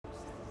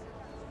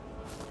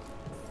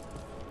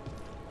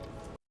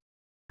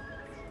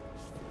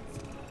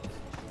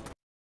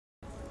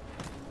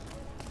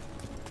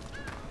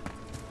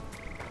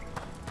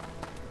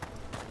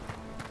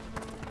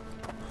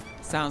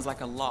Sounds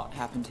like a lot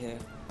happened here.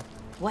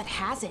 What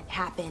hasn't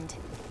happened?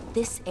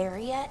 This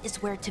area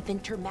is where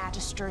Tevinter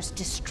Magisters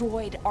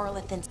destroyed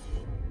Arlathan's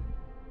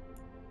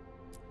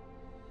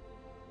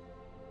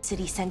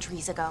city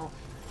centuries ago.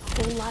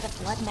 A whole lot of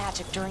blood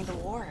magic during the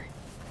war.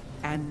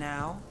 And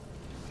now?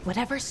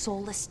 Whatever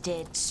Solus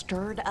did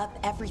stirred up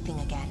everything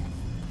again.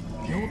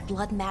 The old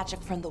blood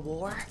magic from the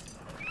war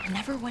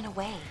never went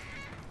away.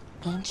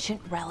 Ancient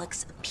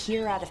relics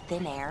appear out of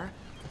thin air,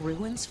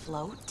 ruins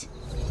float.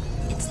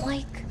 It's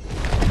like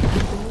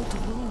an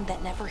old wound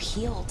that never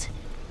healed.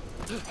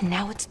 And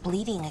now it's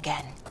bleeding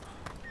again.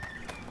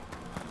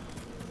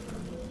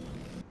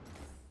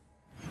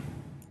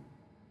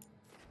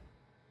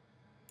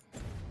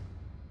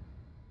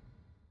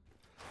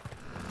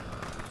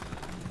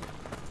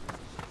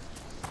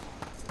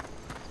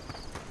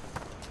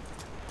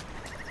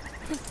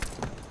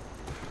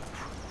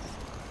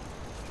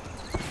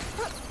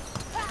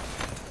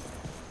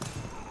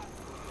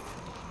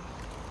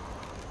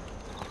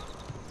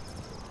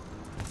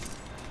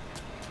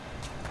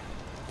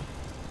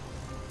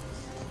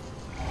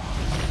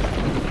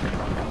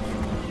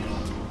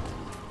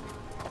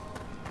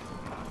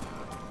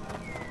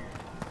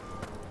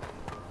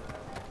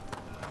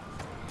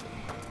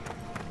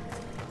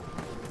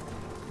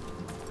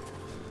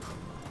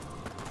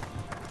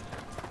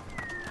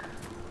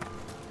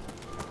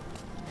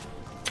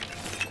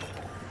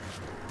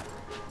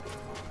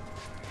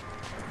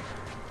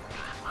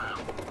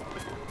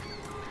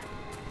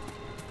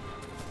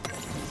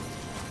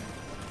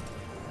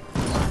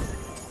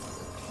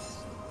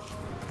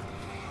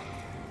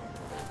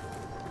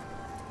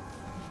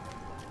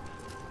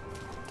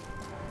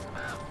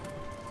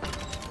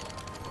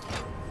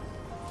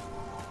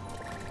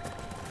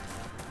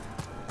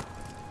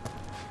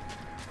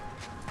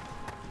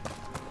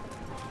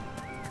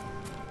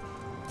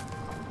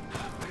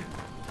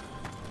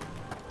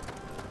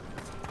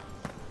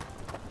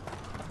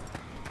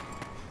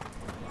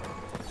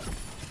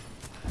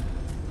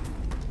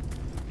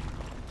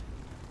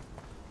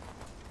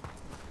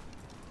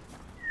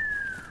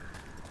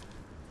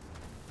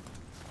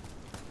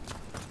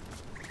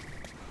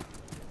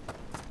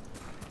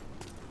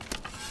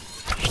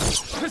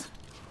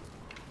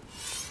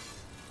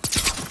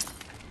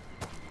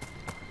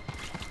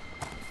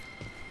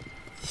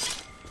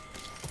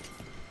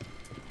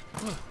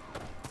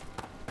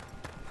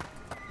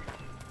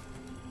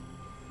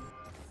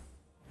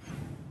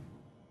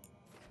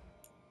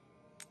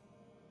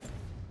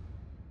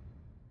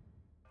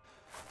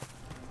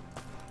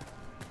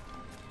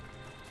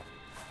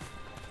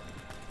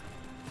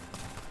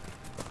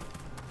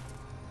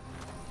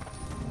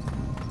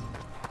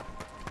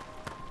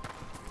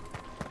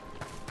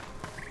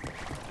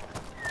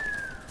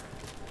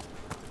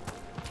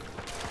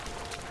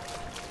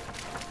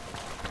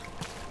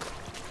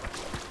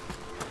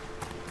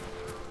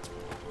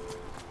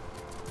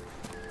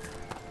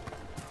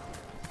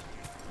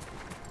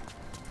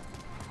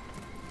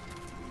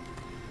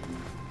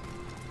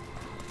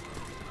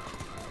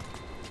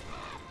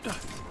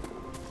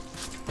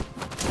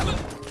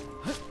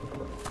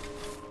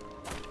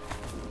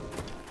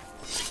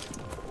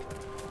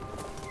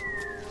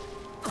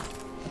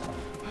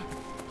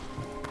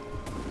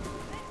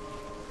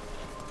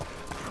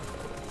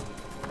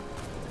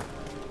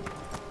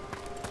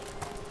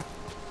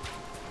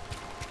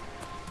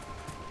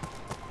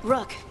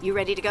 Rook, you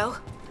ready to go?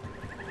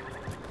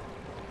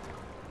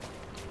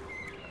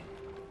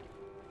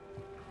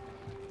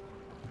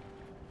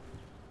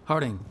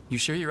 Harding, you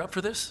sure you're up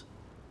for this?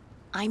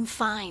 I'm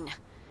fine.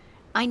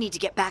 I need to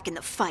get back in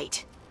the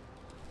fight.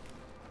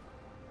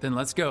 Then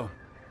let's go.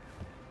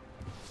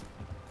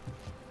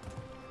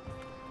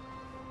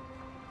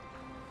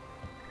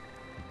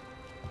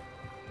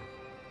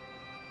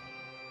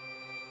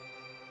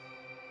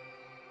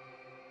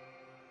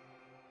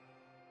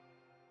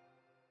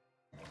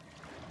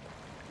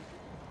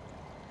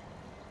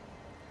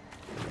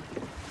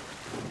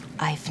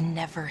 I've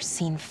never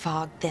seen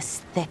fog this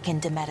thick in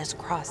Demeta's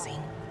Crossing.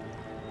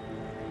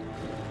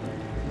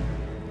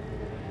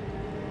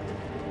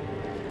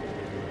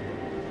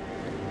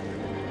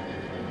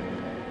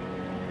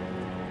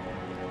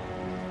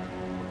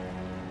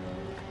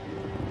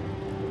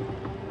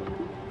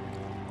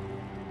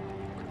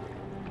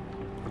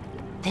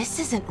 This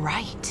isn't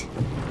right.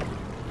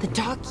 The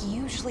dock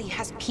usually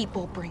has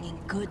people bringing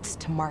goods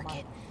to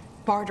market,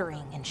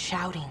 bartering and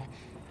shouting.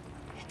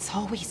 It's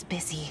always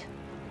busy.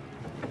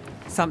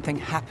 Something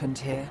happened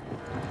here.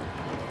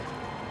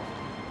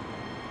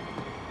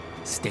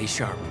 Stay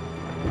sharp.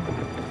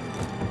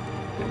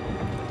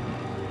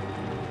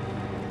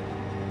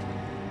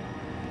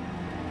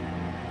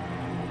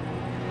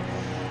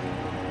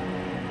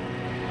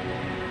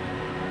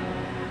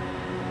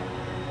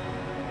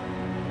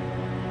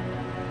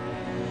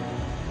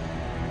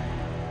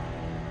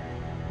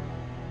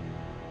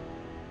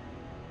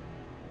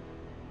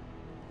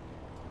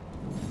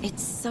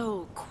 It's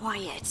so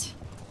quiet.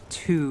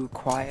 Too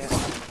quiet.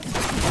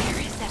 Where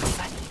is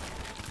everybody?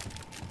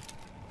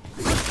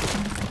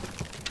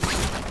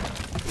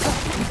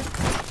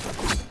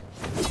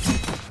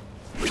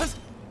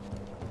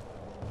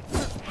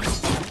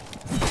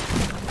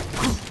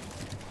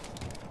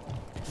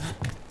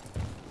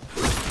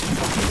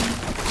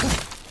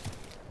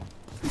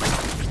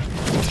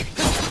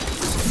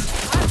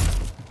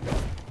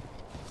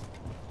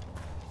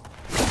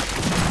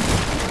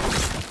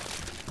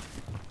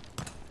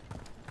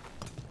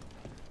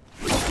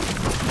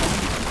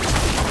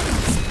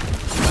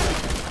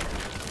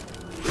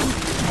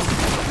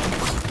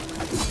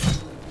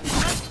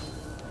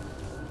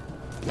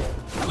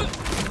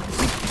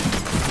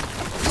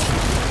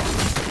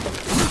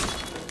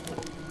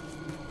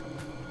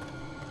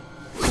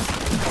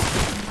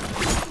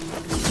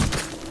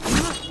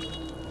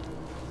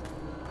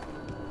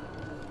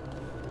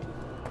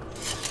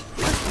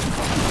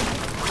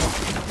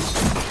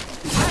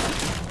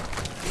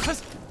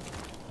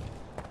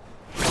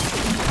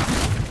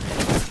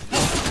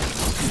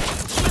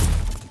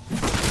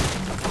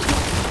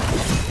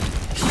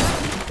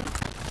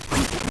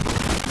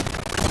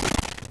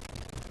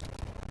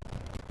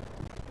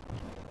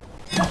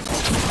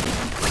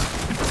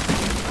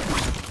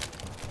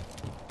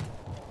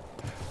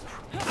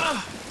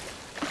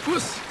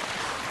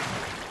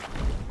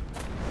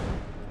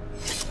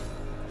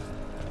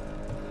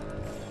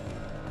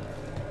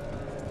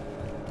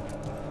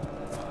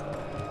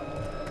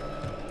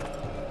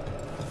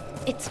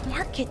 It's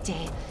market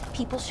day.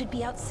 People should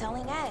be out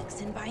selling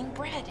eggs and buying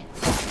bread.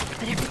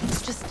 But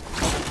everything's just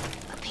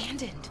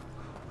abandoned.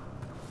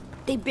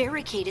 They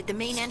barricaded the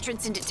main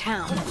entrance into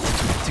town.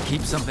 To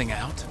keep something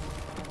out?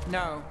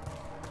 No,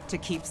 to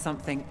keep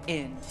something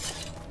in.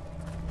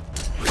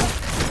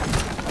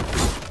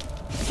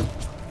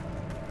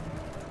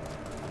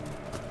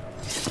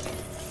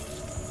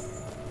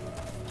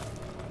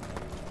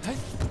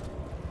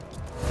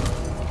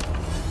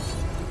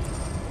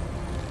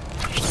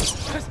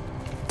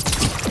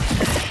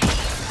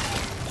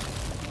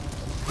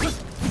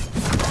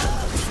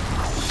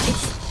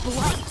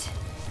 Blight.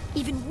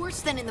 Even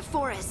worse than in the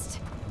forest.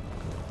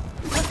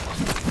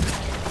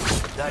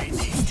 They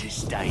need to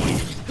stay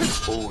in.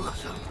 All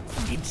of them.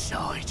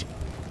 Inside.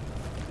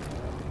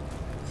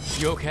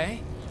 You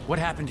okay? What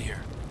happened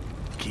here?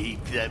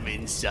 Keep them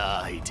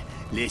inside.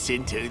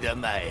 Listen to the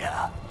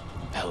mayor.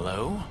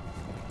 Hello?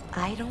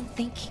 I don't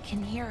think he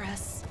can hear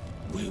us.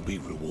 We'll be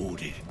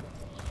rewarded.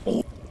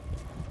 Oh,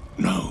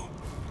 no,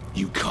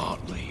 you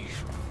can't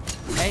leave.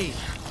 Hey,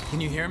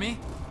 can you hear me?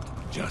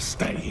 Just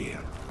stay here,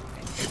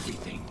 and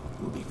everything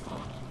will be fine.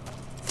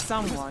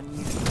 Someone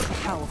used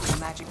powerful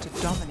magic to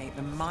dominate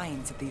the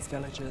minds of these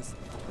villagers.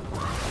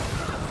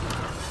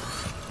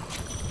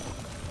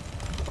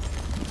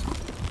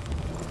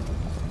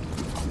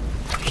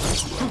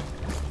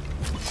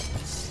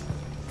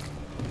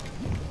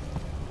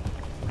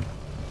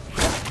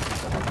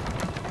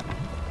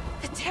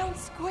 The town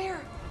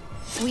square!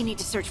 We need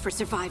to search for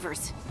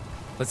survivors.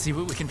 Let's see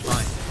what we can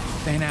find.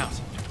 Fan out.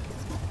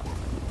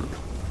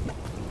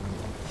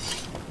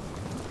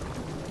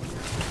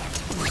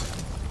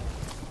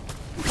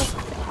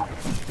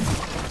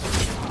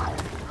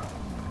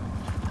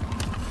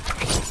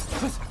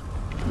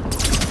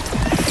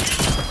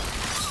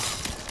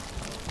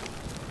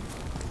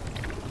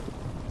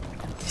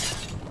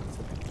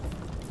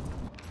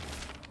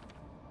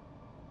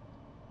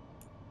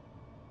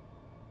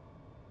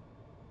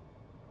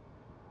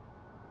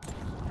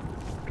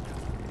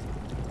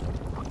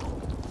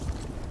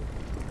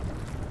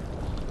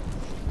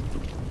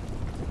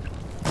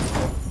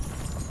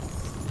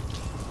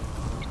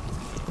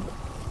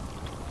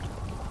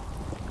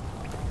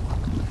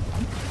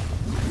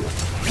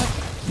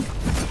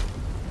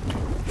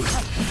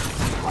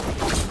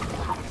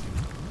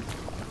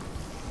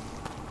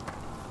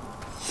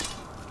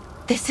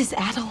 This is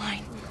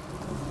Adeline.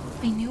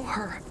 I knew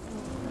her.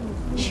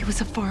 She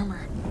was a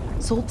farmer,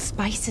 sold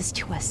spices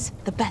to us,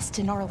 the best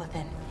in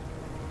Arlithen.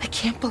 I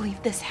can't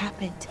believe this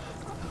happened.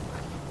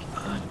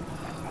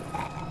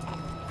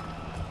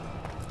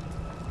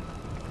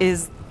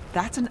 Is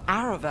that an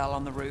Aravel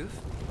on the roof?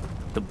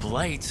 The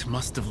blight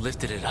must have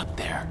lifted it up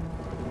there.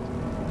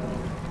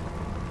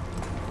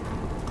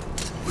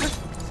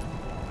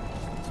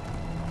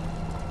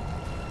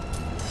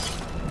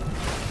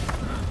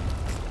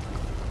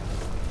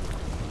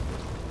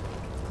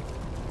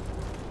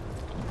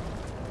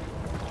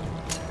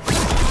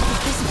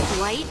 This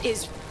blight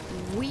is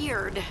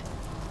weird.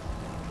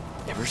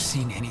 Ever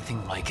seen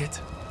anything like it?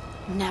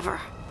 Never.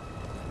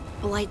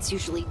 Blight's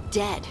usually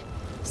dead,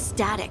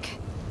 static.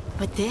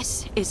 But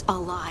this is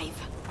alive.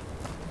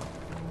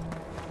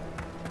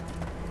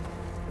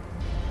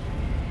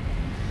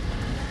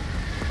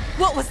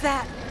 What was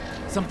that?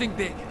 Something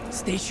big.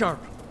 Stay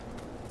sharp.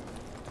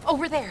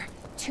 Over there.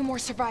 2 more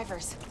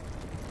survivors.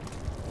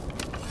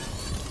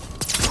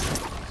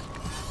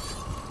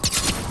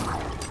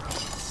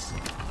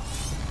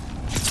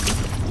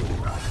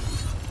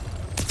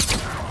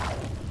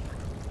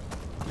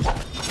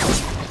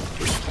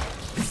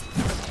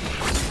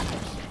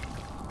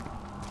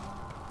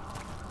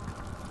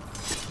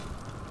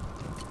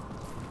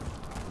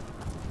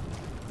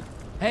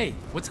 Hey,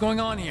 what's going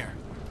on here?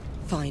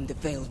 Find the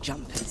veil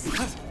jumpers.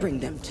 Bring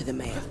them to the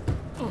mayor.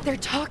 They're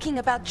talking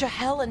about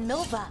Jahel and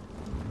Milva.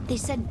 They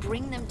said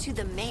bring them to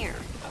the mayor.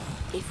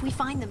 If we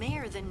find the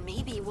mayor, then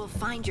maybe we'll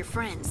find your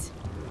friends.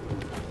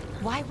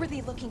 Why were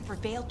they looking for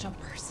veil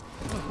jumpers?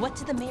 What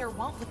did the mayor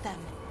want with them?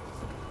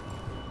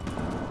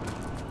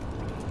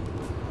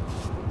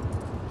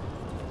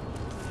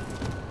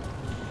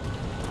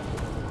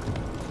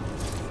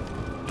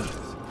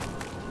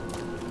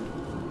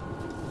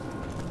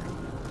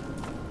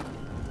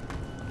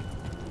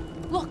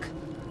 Look,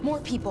 more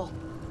people.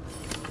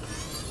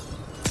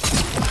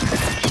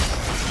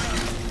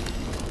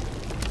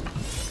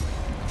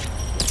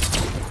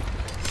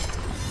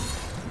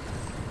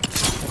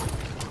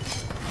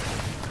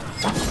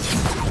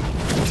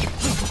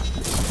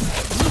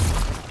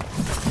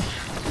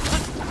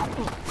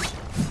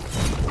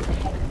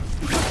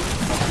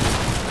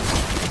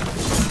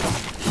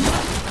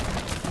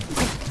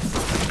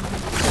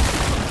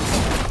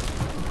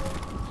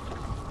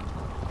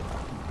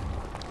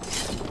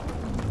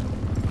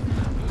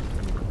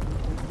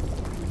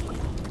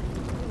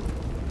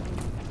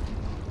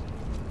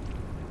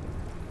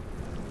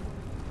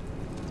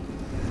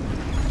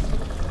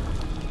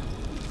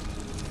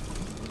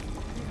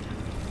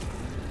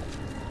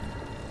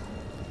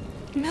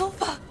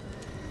 Milva!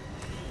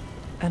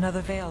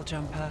 Another veil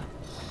jumper.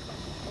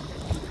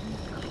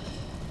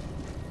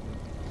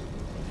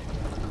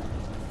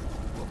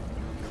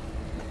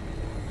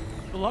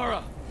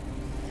 Laura!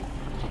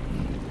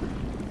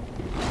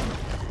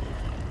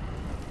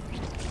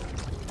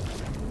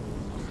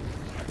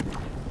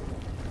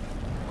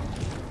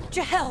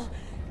 Jahel!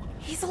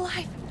 He's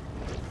alive!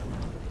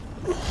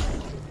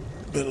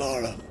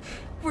 Bellara.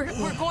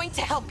 We're going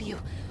to help you.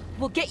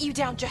 We'll get you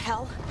down,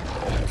 Jahel.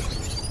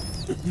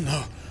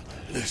 No,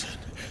 listen.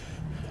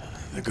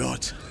 The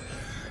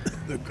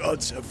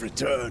gods have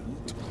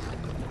returned.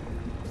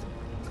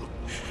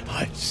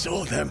 I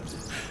saw them.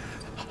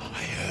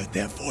 I heard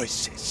their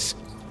voices.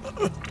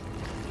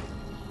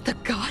 The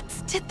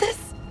gods did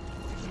this?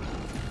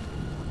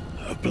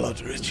 A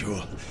blood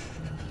ritual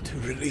to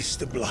release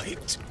the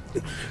blight.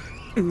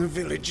 The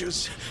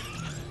villagers,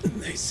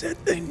 they said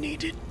they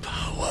needed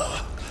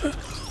power.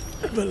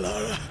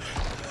 Bellara,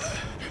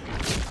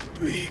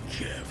 be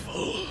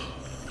careful.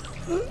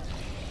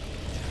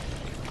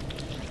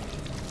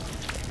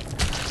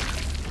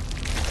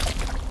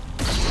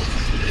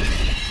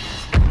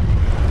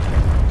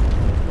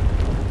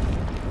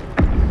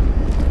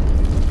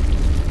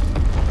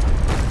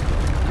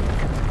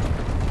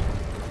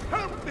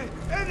 Help me,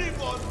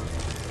 anyone!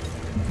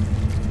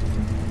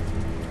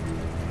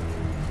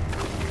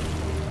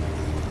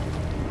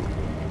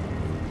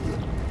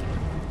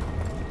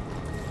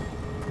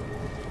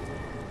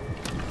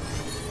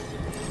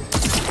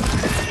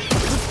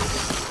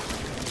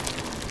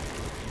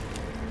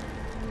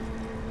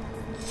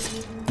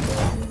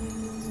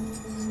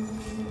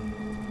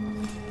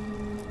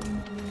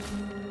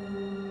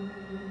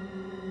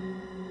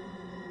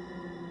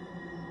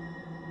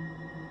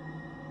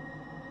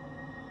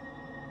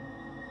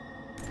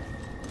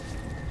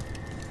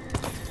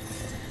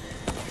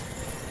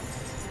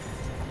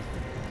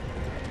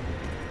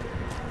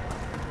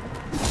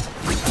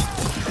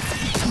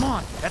 Come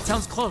on, that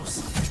sounds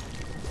close.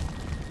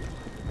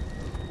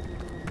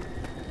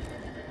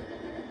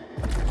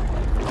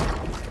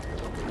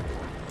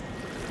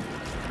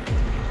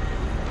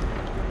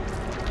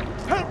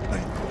 Help me!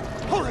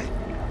 Hurry!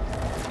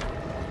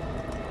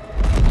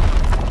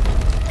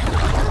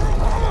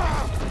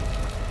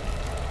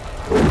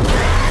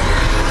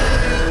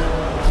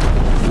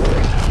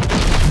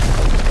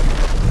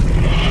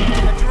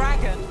 A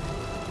dragon?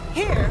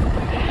 Here?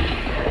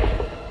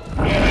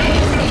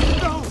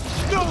 No!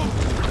 No!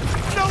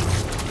 No!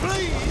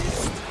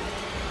 Please!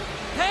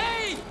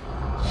 Hey!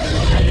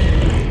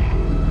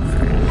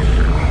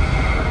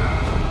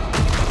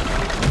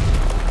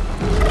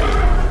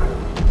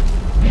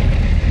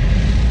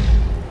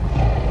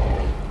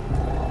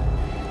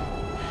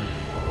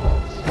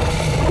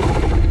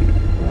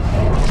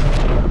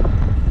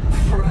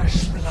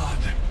 Fresh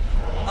blood,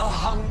 a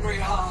hungry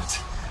heart.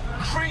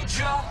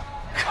 Creature,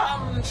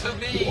 come to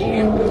me.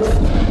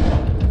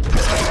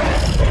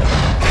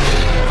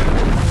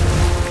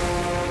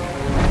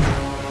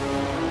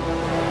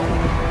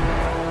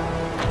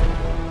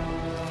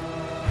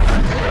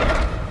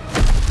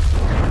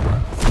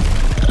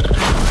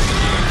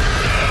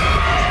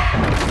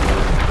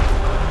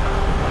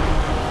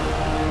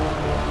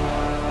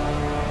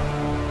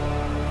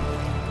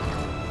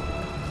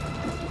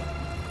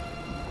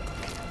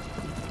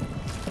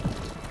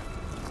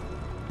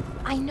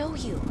 I know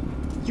you.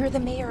 You're the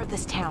mayor of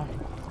this town.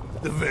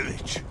 The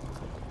village.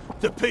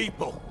 The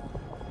people.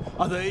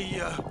 Are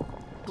they,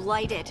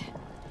 Blighted.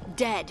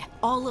 Dead.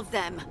 All of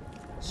them.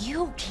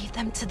 You gave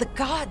them to the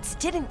gods,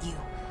 didn't you?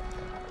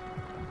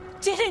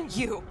 Didn't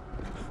you?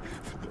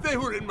 They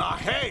were in my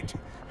head.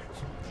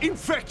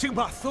 Infecting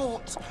my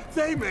thoughts.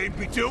 They made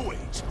me do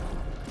it.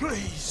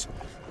 Please,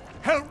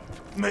 help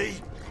me.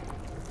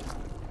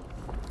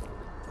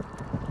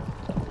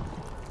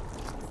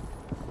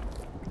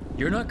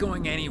 You're not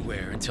going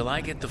anywhere until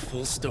I get the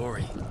full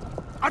story.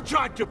 I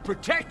tried to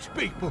protect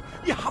people.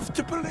 You have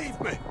to believe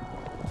me.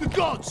 The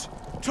gods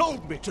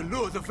told me to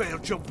lure the Veil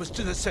Jumpers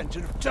to the center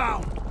of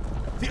town.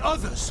 The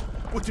others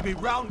were to be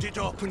rounded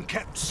up and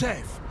kept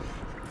safe.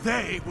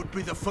 They would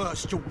be the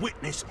first to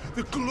witness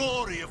the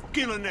glory of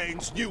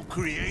Gilnenane's new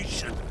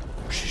creation.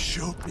 She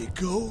showed me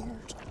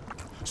gold.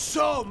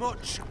 So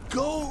much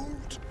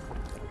gold.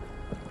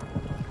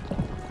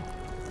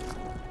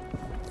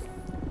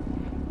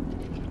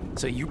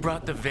 So you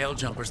brought the Veil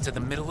Jumpers to the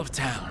middle of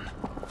town.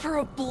 For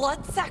a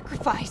blood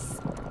sacrifice.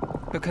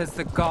 Because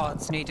the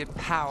gods needed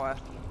power.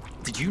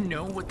 Did you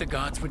know what the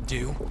gods would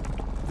do?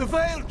 The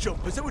Veil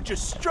Jumpers, they were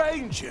just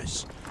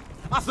strangers.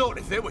 I thought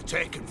if they were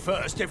taken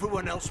first,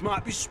 everyone else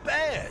might be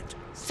spared.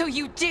 So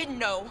you did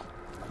know.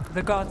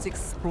 The gods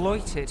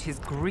exploited his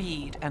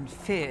greed and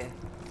fear.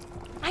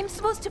 I'm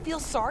supposed to feel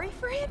sorry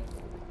for him?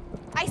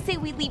 I say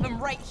we leave him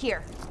right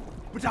here.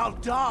 But I'll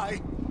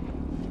die.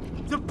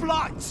 The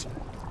blights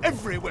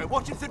everywhere.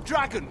 What if the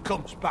dragon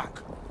comes back?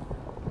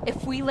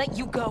 If we let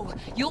you go,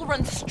 you'll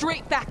run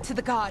straight back to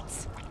the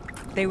gods.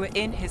 They were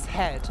in his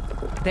head.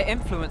 Their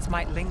influence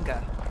might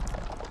linger.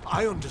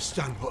 I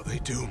understand what they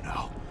do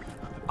now.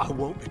 I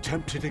won't be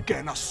tempted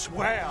again, I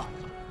swear.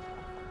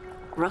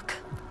 Rook?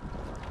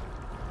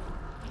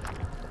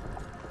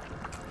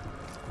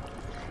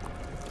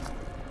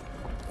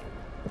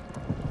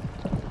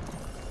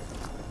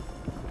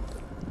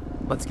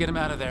 Let's get him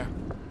out of there.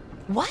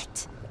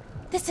 What?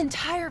 This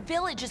entire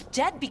village is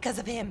dead because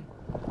of him.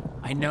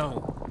 I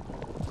know.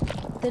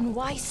 Then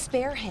why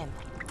spare him?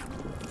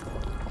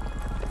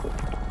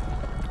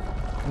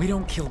 We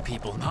don't kill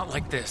people, not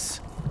like this.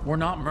 We're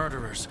not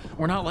murderers.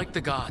 We're not like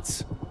the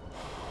gods.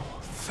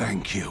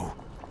 Thank you.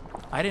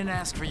 I didn't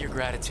ask for your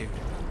gratitude.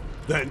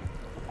 Then,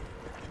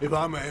 if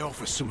I may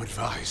offer some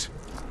advice,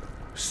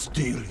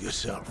 steel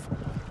yourself.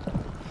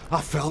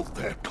 I felt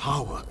their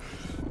power.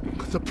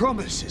 The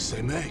promises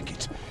they make,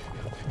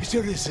 it's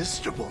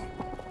irresistible.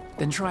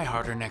 Then try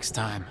harder next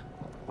time.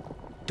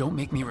 Don't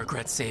make me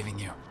regret saving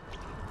you.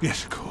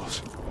 Yes, of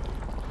course.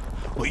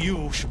 But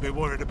you should be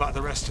worried about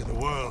the rest of the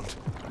world.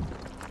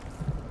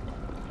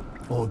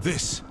 Or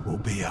this will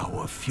be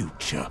our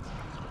future.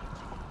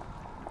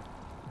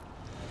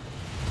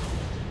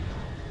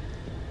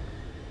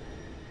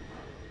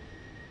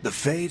 The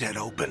Fade had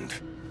opened,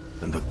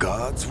 and the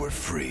gods were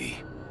free.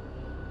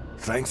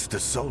 Thanks to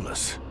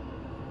Solus,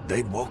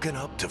 they'd woken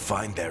up to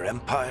find their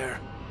empire,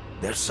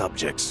 their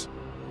subjects,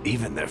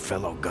 even their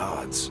fellow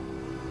gods,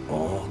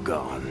 all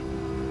gone.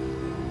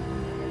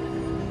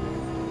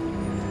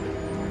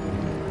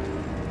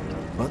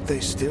 But they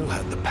still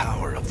had the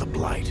power of the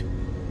Blight,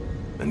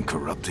 and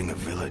corrupting a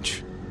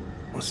village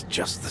was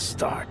just the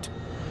start.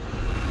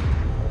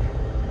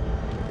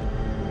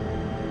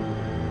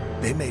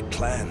 They made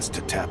plans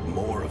to tap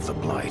more of the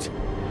Blight,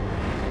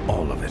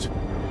 all of it,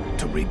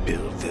 to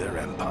rebuild their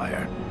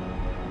empire.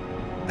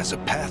 As a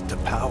path to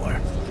power,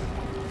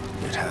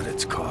 it had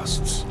its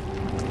costs.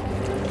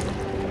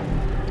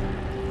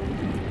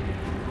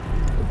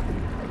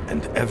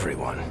 And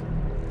everyone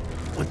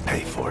would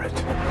pay for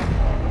it.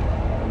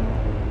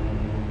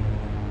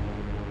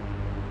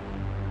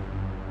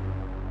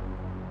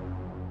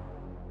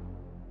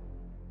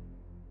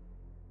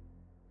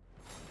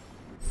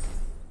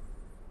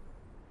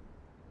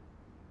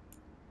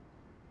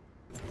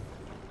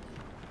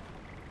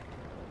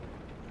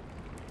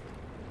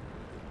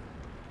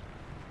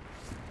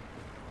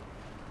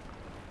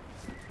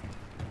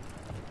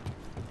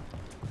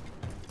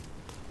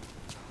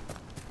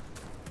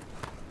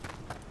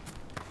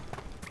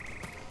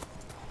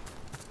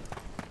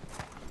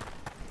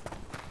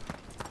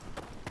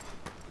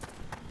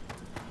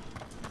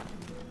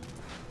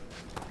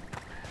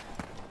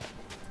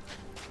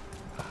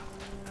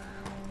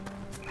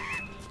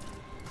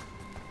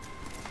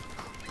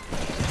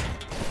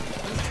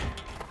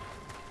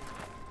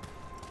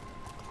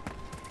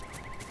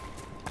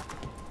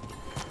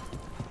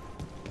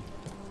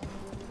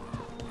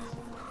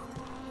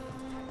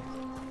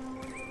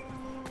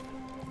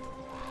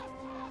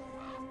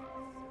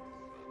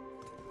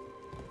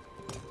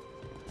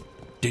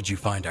 Did you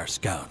find our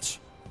scouts?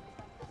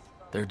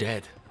 They're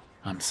dead.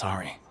 I'm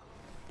sorry.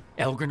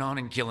 Elgranon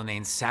and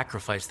Gillenane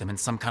sacrificed them in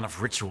some kind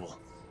of ritual.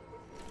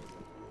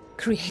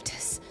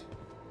 Creators.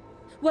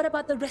 What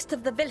about the rest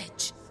of the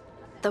village?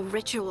 The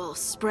ritual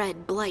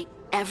spread blight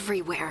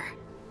everywhere.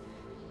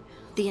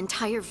 The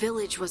entire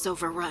village was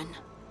overrun.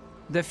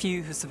 The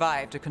few who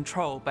survived are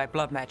controlled by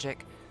blood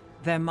magic.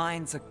 Their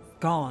minds are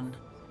gone.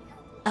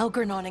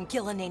 Elgranon and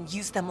Gillenane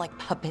used them like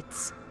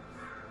puppets.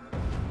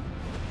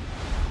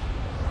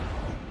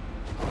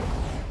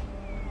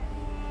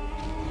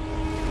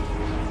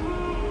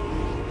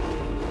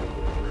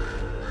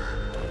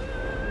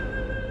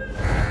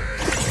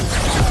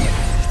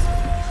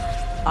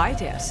 I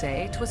dare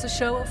say it was a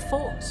show of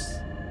force.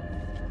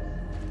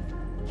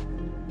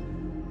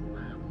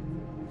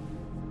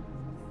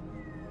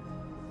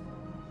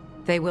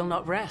 They will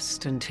not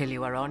rest until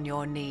you are on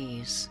your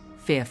knees,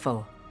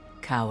 fearful,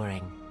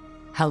 cowering,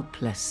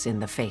 helpless in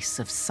the face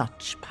of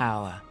such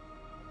power.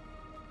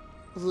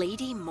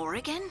 Lady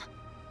Morrigan?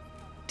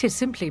 'Tis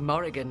simply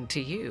Morrigan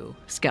to you,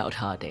 Scout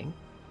Harding.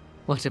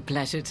 What a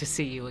pleasure to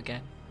see you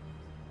again.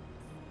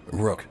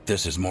 Rook,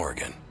 this is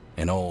Morrigan,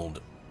 an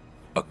old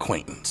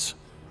acquaintance.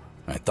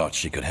 I thought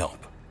she could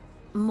help.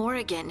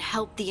 Morrigan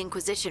helped the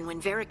Inquisition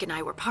when Varric and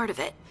I were part of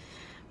it.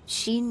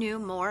 She knew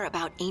more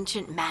about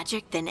ancient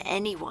magic than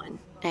anyone,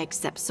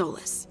 except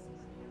Solus.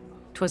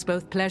 'Twas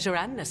both pleasure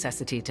and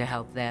necessity to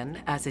help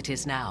then, as it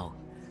is now.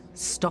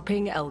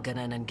 Stopping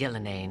Elganon and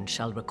Gillenane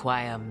shall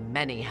require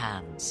many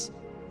hands.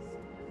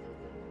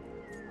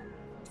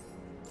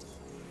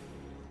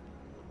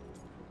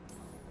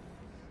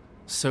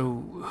 So,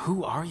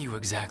 who are you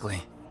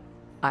exactly?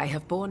 I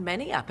have borne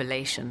many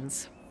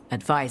appellations.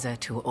 Advisor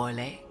to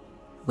Orlais,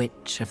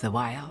 Witch of the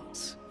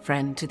Wilds,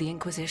 friend to the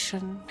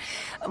Inquisition.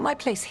 My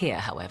place here,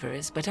 however,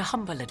 is but a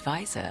humble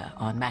advisor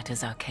on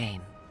matters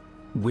arcane.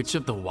 Witch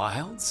of the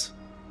Wilds?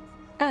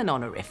 An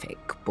honorific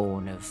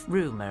born of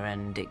rumor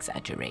and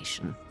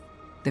exaggeration.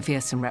 The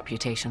fearsome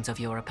reputations of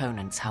your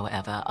opponents,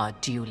 however, are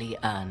duly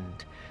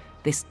earned.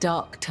 This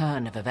dark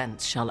turn of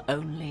events shall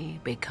only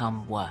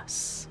become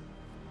worse.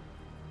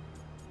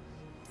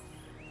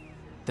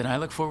 Then I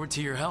look forward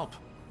to your help.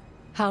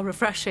 How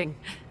refreshing.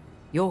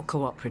 Your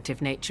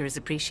cooperative nature is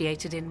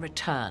appreciated in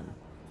return.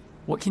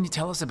 What can you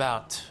tell us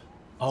about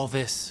all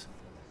this?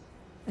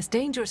 As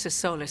dangerous as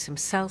Solus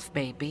himself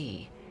may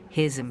be,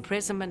 his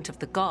imprisonment of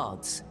the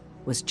gods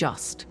was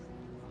just.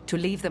 To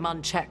leave them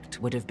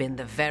unchecked would have been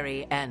the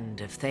very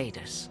end of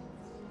Thedas.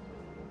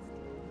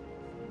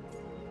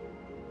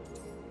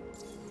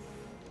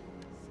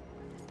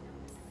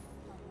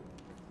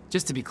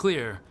 Just to be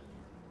clear,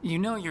 you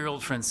know your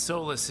old friend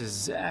Solus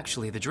is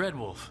actually the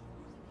Dreadwolf.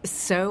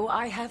 So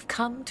I have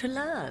come to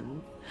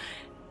learn.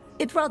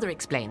 It rather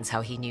explains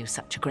how he knew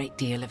such a great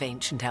deal of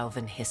ancient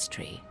Elven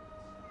history,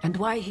 and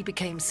why he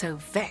became so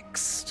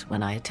vexed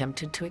when I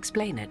attempted to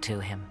explain it to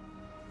him.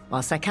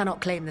 Whilst I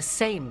cannot claim the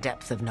same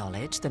depth of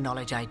knowledge, the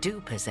knowledge I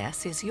do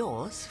possess is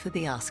yours for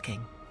the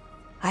asking.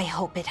 I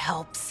hope it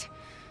helps.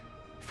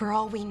 For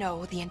all we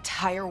know, the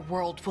entire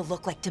world will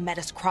look like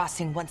Demetus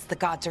Crossing once the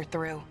gods are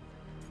through.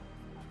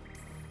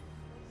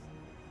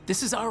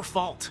 This is our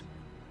fault.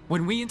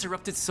 When we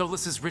interrupted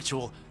Solus's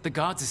ritual, the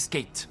gods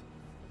escaped.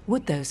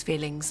 Would those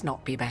feelings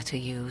not be better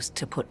used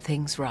to put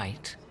things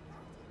right?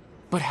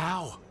 But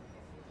how?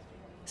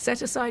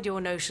 Set aside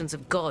your notions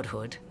of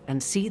godhood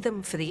and see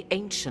them for the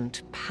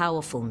ancient,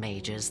 powerful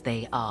mages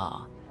they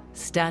are.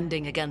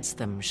 Standing against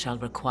them shall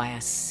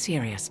require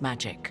serious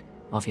magic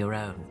of your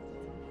own.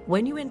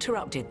 When you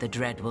interrupted the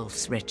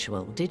Dreadwolf's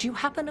ritual, did you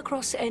happen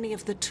across any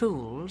of the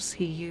tools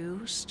he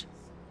used?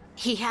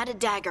 He had a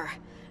dagger,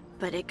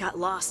 but it got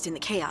lost in the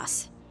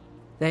chaos.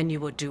 Then you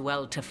would do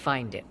well to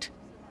find it.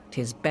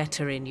 'Tis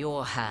better in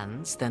your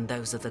hands than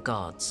those of the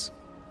gods.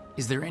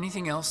 Is there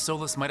anything else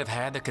Solus might have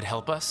had that could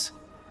help us?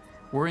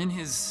 We're in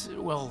his,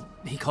 well,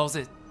 he calls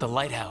it the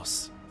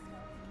lighthouse.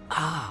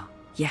 Ah,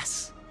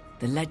 yes.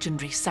 The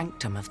legendary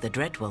sanctum of the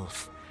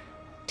Dreadwolf.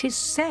 'Tis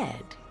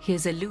said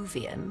his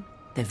Eluvian,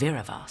 the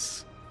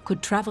Viravas,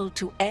 could travel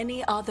to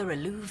any other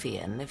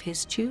Eluvian of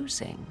his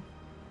choosing.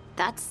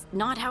 That's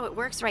not how it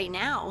works right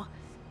now.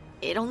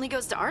 It only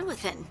goes to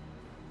Arlethan.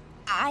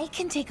 I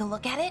can take a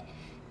look at it.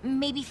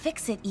 Maybe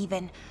fix it,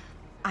 even.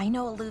 I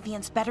know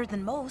Eluvians better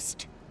than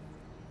most.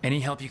 Any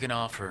help you can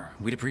offer,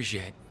 we'd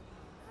appreciate.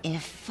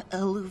 If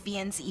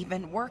Eluvians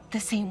even work the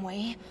same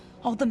way,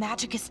 all the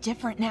magic is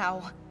different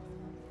now.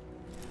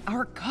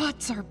 Our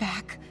gods are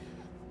back.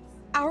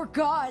 Our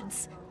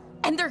gods!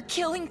 And they're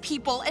killing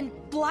people and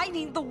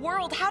blighting the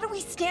world. How do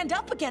we stand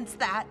up against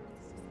that?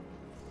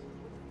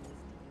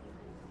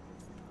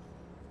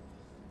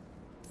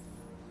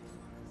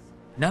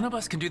 None of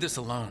us can do this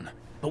alone,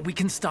 but we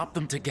can stop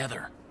them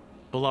together.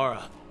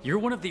 Balara, you're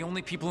one of the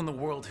only people in the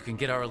world who can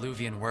get our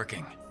Eluvian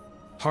working.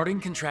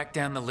 Harding can track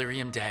down the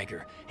Lyrium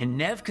dagger, and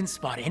Nev can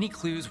spot any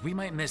clues we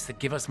might miss that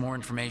give us more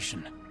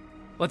information.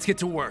 Let's get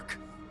to work.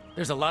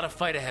 There's a lot of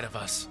fight ahead of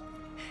us.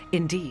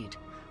 Indeed.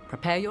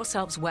 Prepare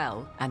yourselves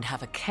well and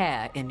have a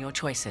care in your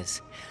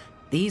choices.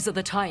 These are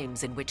the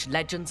times in which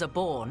legends are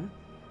born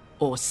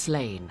or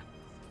slain.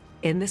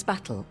 In this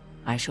battle,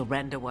 I shall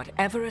render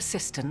whatever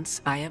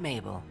assistance I am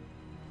able.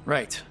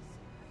 Right.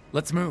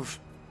 Let's move.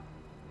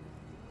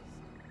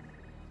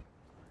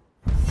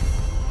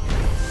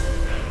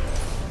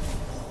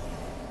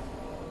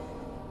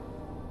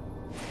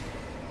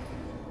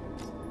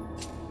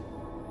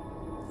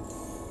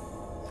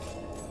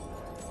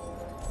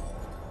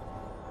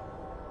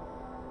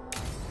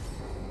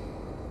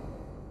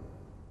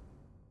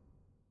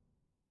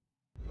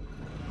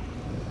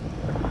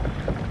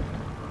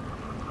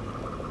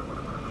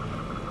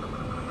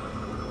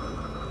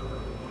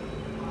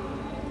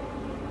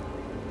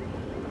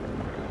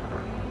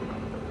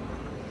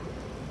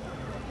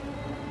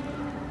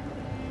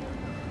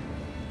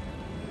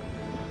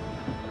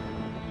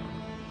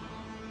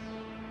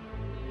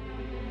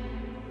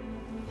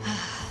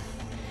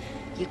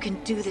 You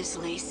can do this,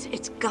 Lace.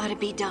 It's gotta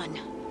be done.